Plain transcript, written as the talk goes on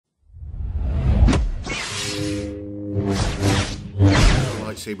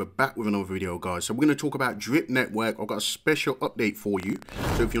Lightsaber back with another video, guys. So we're going to talk about Drip Network. I've got a special update for you.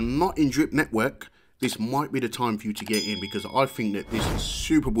 So if you're not in Drip Network, this might be the time for you to get in, because I think that this is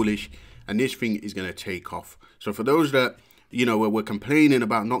super bullish and this thing is going to take off. So for those that, you know, were complaining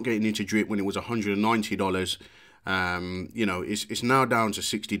about not getting into Drip when it was $190, you know, it's now down to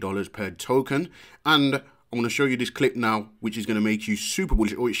 $60 per token. And I'm going to show you this clip now, which is going to make you super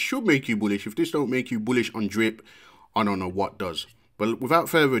bullish, or it should make you bullish. If this don't make you bullish on Drip, I don't know what does. But without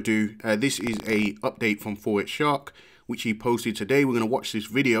further ado, this is a update from Forex Shark, which he posted today. We're going to watch this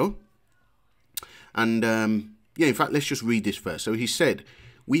video. And yeah, in fact, let's just read this first. So he said,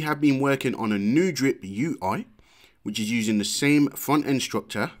 we have been working on a new Drip UI, which is using the same front-end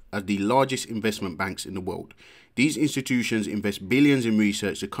structure as the largest investment banks in the world. These institutions invest billions in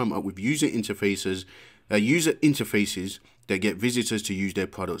research to come up with user interfaces that get visitors to use their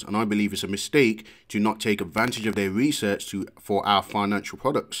products, and I believe it's a mistake to not take advantage of their research for our financial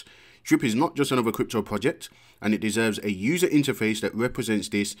products. Drip is not just another crypto project, and it deserves a user interface that represents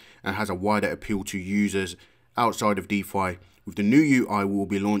this and has a wider appeal to users outside of DeFi. With the new UI, we will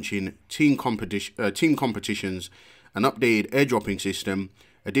be launching team competitions, an updated airdropping system,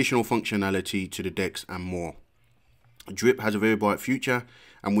 additional functionality to the DEX, and more. Drip has a very bright future,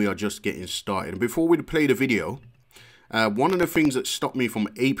 and we are just getting started. And before we play the video, one of the things that stopped me from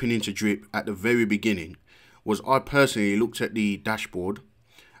aping into Drip at the very beginning was I personally looked at the dashboard,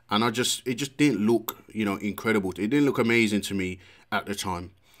 and it just didn't look, you know, incredible. It didn't look amazing to me at the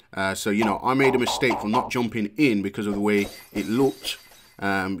time. So, you know, I made a mistake from not jumping in because of the way it looked.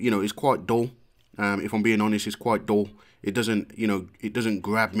 You know, it's quite dull. If I'm being honest, it's quite dull. It doesn't, you know, it doesn't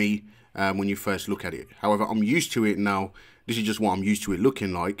grab me when you first look at it. However, I'm used to it now. This is just what I'm used to it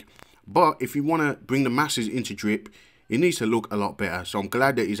looking like. But if you want to bring the masses into Drip, it needs to look a lot better. So I'm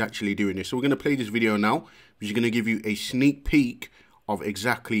glad that he's actually doing this. So we're going to play this video now, which is going to give you a sneak peek of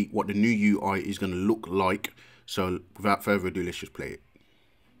exactly what the new UI is going to look like. So without further ado, let's just play it.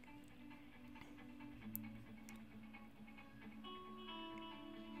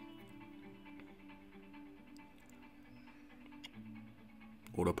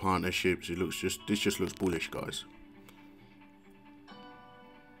 All the partnerships, this just looks bullish, guys.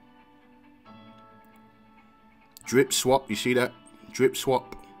 Drip swap, you see that? Drip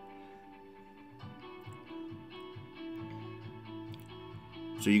swap.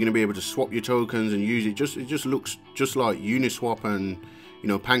 So you're gonna be able to swap your tokens and use it. It just looks just like Uniswap and, you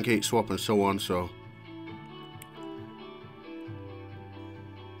know, Pancake Swap and so on. So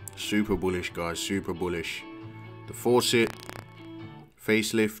super bullish, guys, super bullish. The faucet,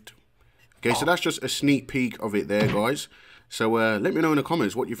 facelift. Okay, so that's just a sneak peek of it there, guys. So let me know in the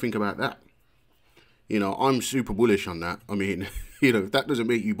comments what you think about that. You know, I'm super bullish on that. I mean, you know, if that doesn't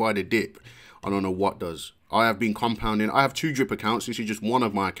make you buy the dip, I don't know what does. I have been compounding. I have 2 Drip accounts. This is just one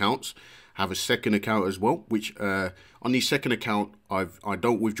of my accounts. I have a second account as well, which on the second account, I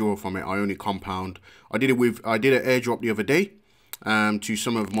don't withdraw from it. I only compound. I did an airdrop the other day to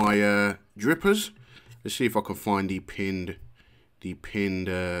some of my drippers. Let's see if I can find the pinned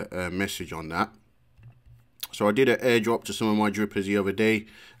message on that. So I did an airdrop to some of my drippers the other day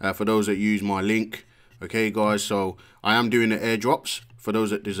for those that use my link. Okay, guys, so I am doing the airdrops for those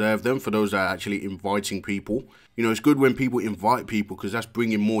that deserve them, for those that are actually inviting people. You know, it's good when people invite people, because that's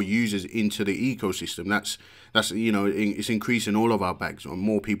bringing more users into the ecosystem. That's you know, it's increasing all of our bags on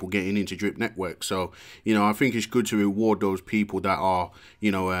more people getting into Drip Network. So, you know, I think it's good to reward those people that are,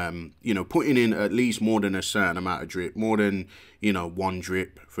 you know, putting in at least more than a certain amount of Drip, more than, you know, 1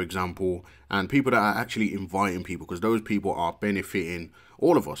 Drip, for example, and people that are actually inviting people, because those people are benefiting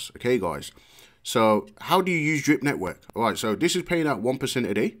all of us. Okay, guys. So how do you use Drip Network? All right, so this is paying out 1%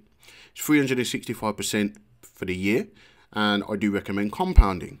 a day. It's 365% for the year, and I do recommend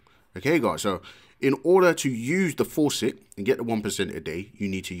compounding. Okay, guys, so in order to use the faucet and get the 1% a day, you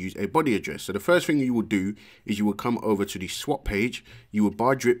need to use a body address. So the first thing you will do is you will come over to the swap page. You will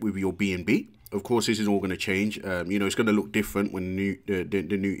buy Drip with your BNB. Of course, this is all going to change. You know, it's going to look different when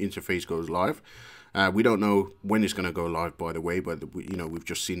the new interface goes live. We don't know when it's going to go live, by the way, but, you know, we've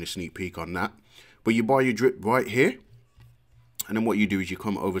just seen a sneak peek on that. But you buy your Drip right here, and then what you do is you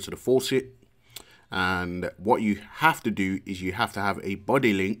come over to the faucet, and what you have to do is you have to have a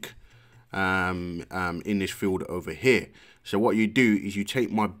body link in this field over here. So what you do is you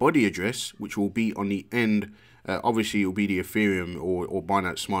take my body address, which will be on the end. Obviously, it will be the Ethereum or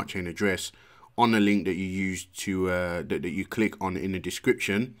Binance Smart Chain address on the link that you use to that you click on in the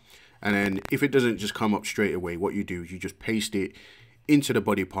description. And then if it doesn't just come up straight away, what you do is you just paste it into the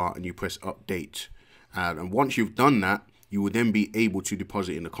body part and you press update. And once you've done that, you will then be able to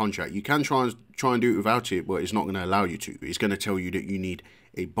deposit in the contract. You can try and do it without it, but it's not going to allow you to. It's going to tell you that you need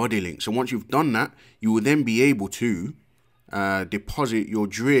a body link. So once you've done that, you will then be able to deposit your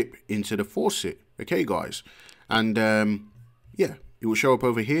drip into the faucet. Okay, guys, and yeah, it will show up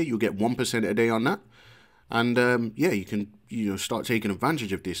over here. You'll get 1% a day on that, and yeah, you can start taking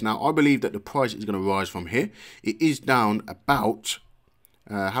advantage of this. Now, I believe that the price is going to rise from here. It is down about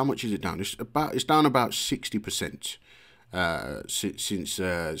how much is it down? It's down about 60%. Since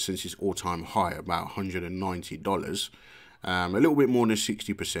its all-time high, about $190, a little bit more than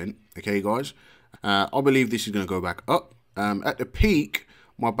 60%. Okay, guys, I believe this is going to go back up. At the peak,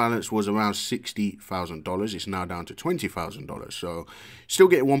 my balance was around $60,000. It's now down to $20,000, so still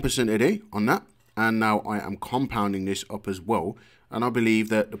getting 1% a day on that. And now I am compounding this up as well, and I believe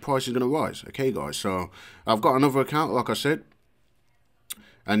that the price is going to rise. Okay, guys, so I've got another account, like I said,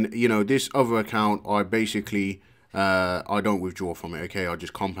 and this other account, I basically I don't withdraw from it. Okay, I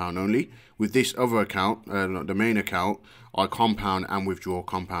just compound only. With this other account, the main account, I compound and withdraw,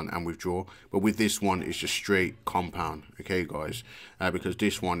 compound and withdraw. But with this one, it's just straight compound. Okay, guys, because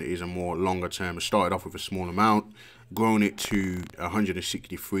this one is a more longer term. I started off with a small amount, grown it to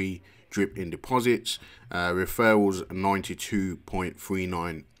 163 drip in deposits, referrals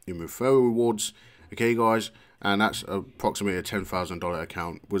 92.39 in referral rewards. Okay, guys, and that's approximately a $10,000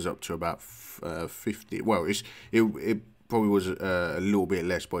 account. Was up to about 50. Well, it probably was a little bit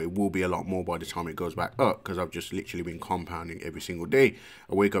less, but it will be a lot more by the time it goes back up, because I've just literally been compounding every single day.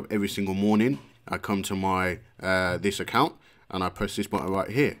 I wake up every single morning, I come to my this account, and I press this button right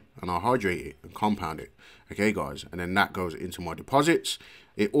here, and I hydrate it and compound it. Okay, guys, and then that goes into my deposits.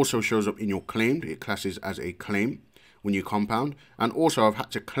 It also shows up in your claimed. It classes as a claim when you compound, and also I've had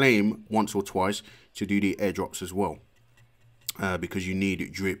to claim once or twice to do the airdrops as well, because you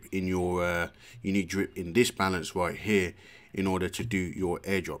need drip in your drip in this balance right here in order to do your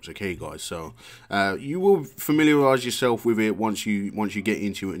airdrops. Okay, guys, so you will familiarize yourself with it once you get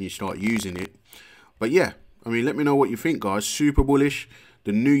into it and you start using it. But yeah, I mean, let me know what you think, guys. Super bullish.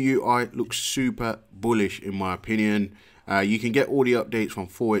 The new UI looks super bullish in my opinion. You can get all the updates from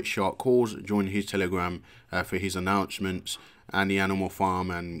 4X Shark Calls. Join his Telegram for his announcements and the animal farm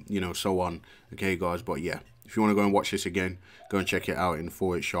and so on. Okay, guys, but yeah, if you want to go and watch this again, go and check it out in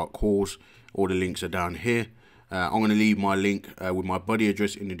 4X Shark Calls. All the links are down here. I'm going to leave my link with my buddy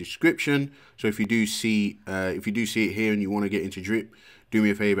address in the description. So if you do see it here and you want to get into drip, do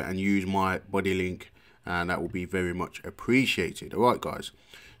me a favor and use my buddy link, and that will be very much appreciated. All right, guys,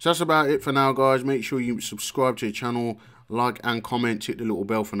 so that's about it for now, guys. Make sure you subscribe to the channel, like and comment, hit the little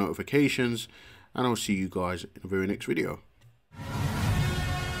bell for notifications, and I'll see you guys in the very next video.